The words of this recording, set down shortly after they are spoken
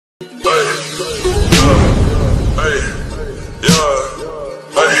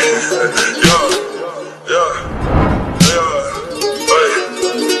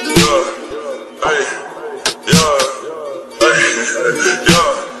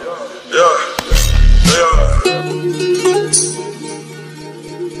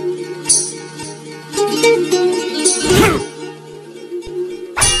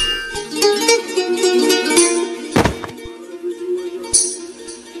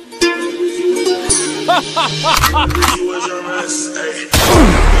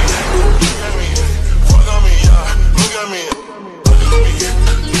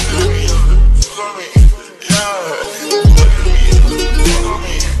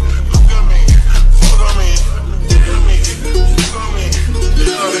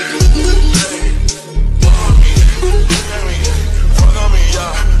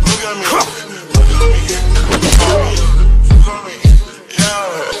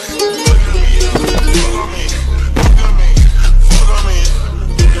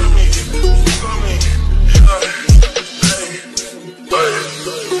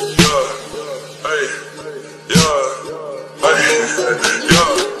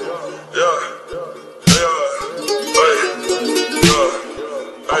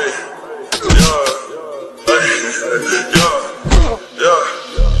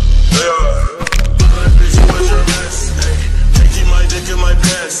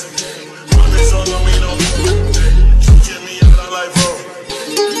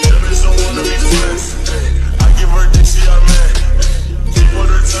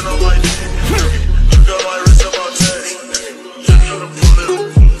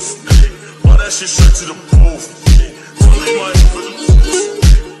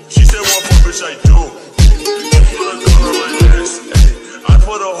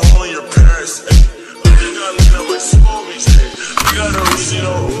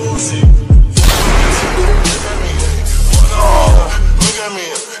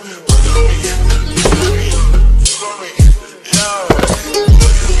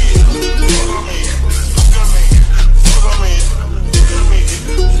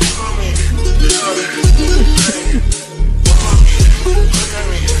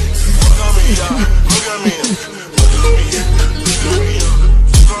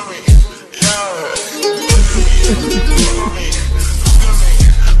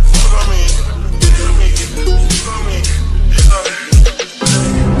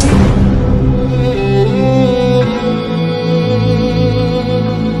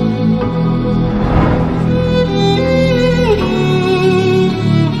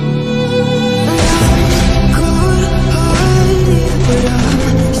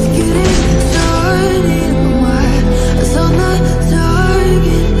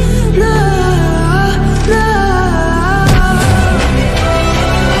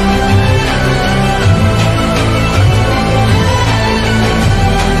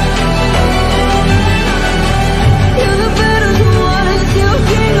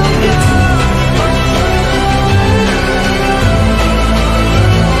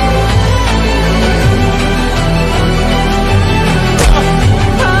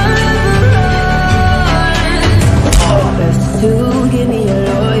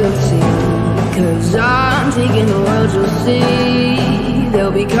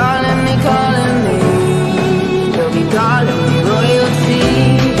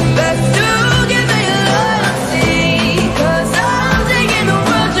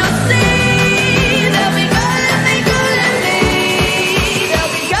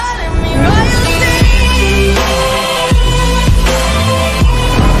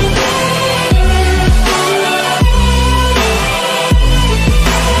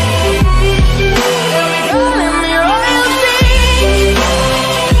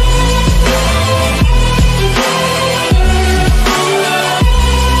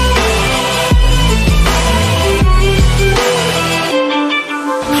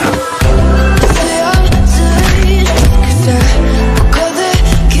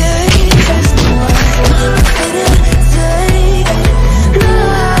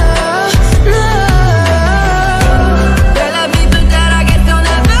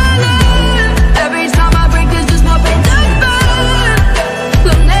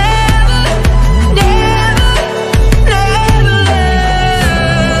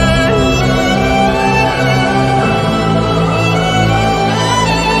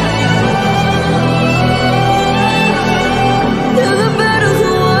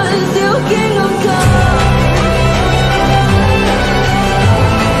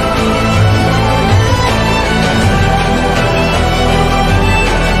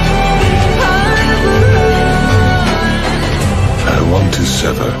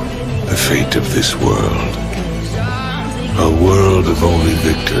fate of this world. A world of only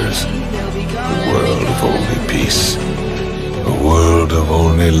victors. A world of only peace. A world of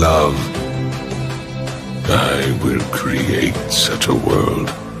only love. I will create such a world.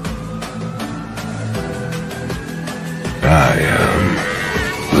 I am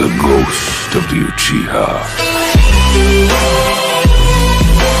the ghost of the Uchiha.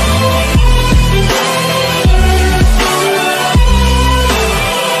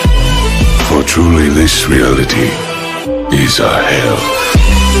 For truly this reality is a hell.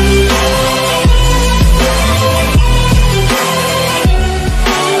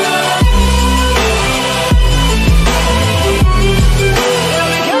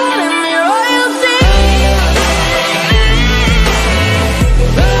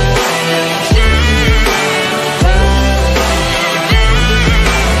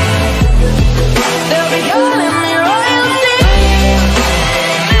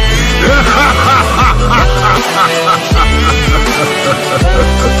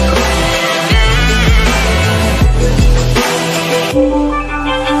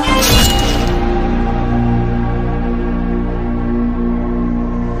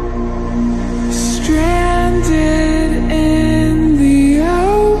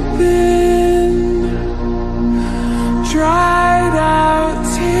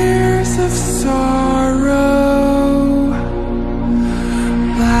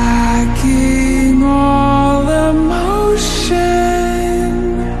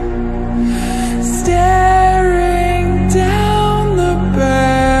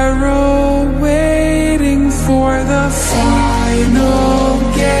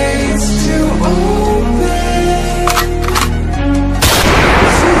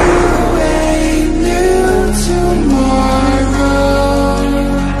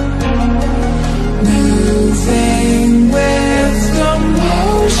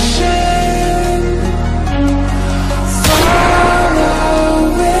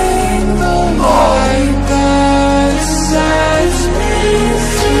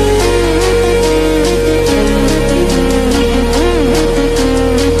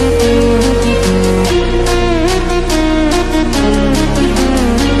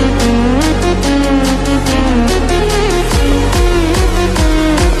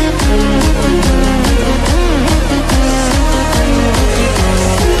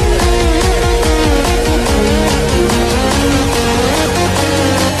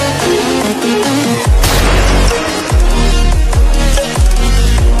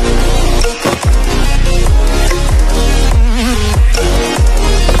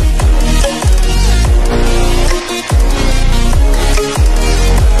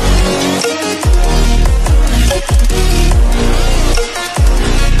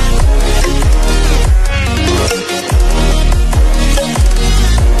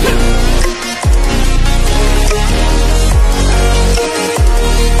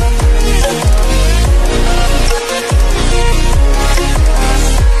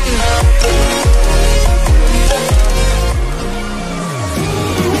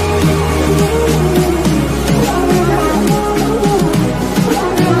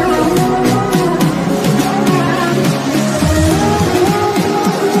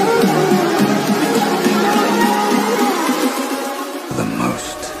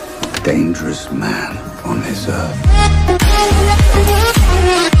 Dangerous man on this earth.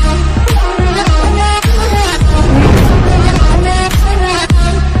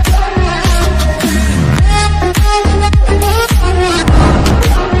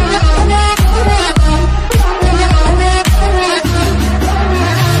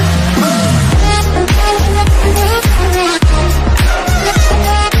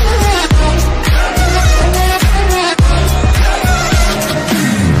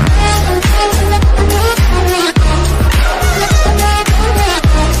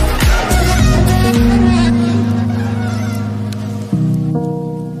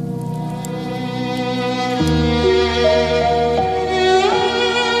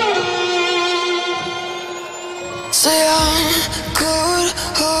 Say I'm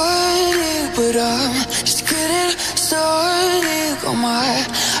good-hearted, but I'm just getting started. Got my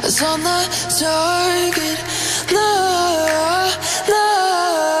eyes on the target. No, no.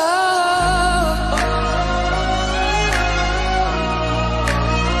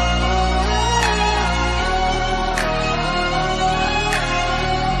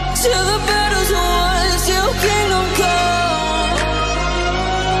 Till the battle's won, till kingdom come.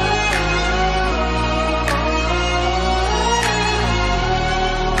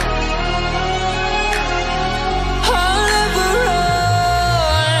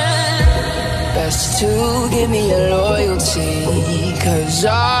 To give me your loyalty, 'cause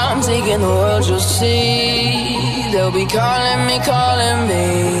I'm taking the world, you'll see. They'll be calling me,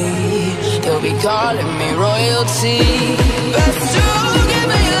 they'll be calling me royalty. Best to give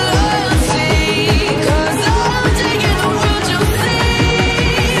me your loyalty, 'cause I'm taking the world, you'll see.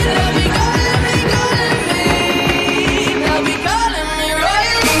 They'll be calling me, they'll be calling me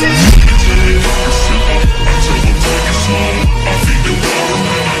royalty.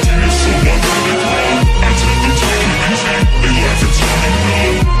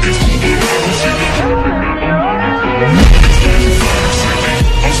 It's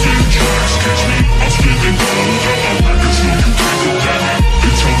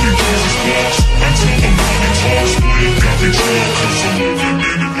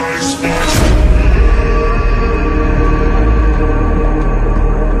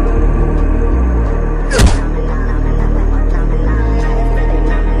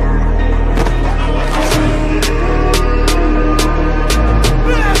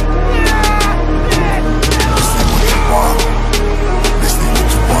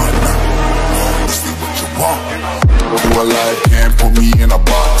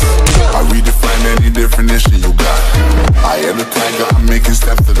I'm making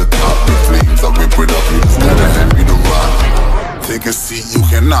steps to the top. The flames, I whip it up, you just gotta hand me the rock. Take a seat, you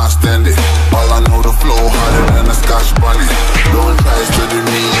cannot stand it. All I know, the flow harder than a Scotch bonnet. Don't try studying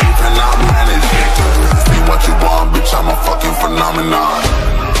me, you cannot manage. Say what you want, bitch, I'm a fucking phenomenon.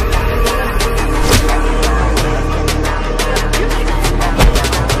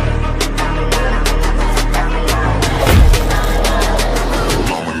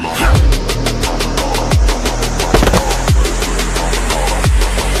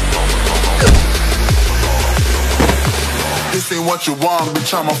 Say what you want,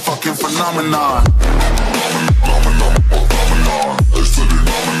 bitch, I'm a fucking phenomenon.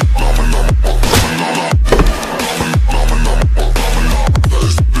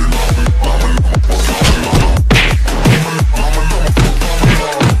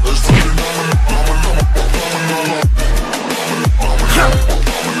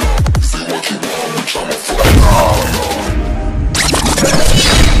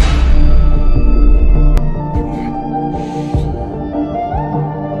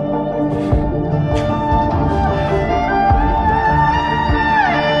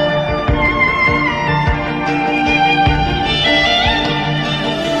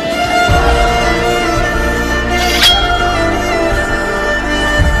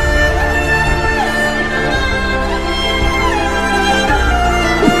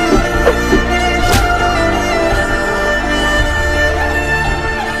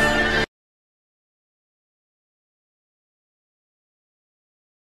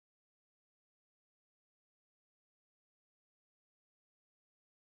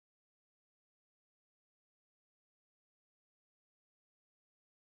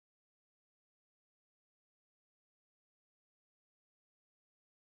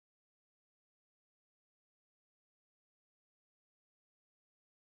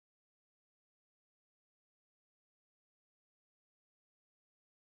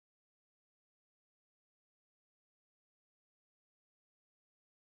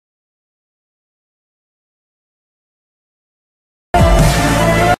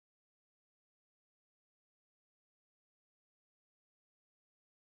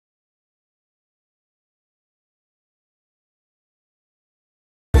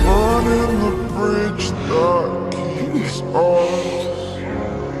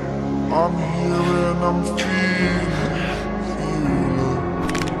 I'm here and I'm feeling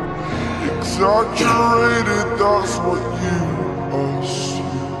exaggerated, that's what you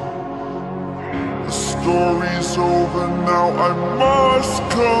assume. The story's over now, I must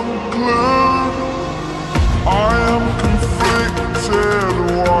conclude. I am conflicted,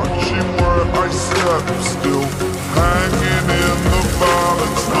 watching where I step still, hanging in the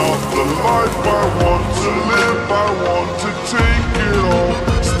balance. Not the life I want to live, I want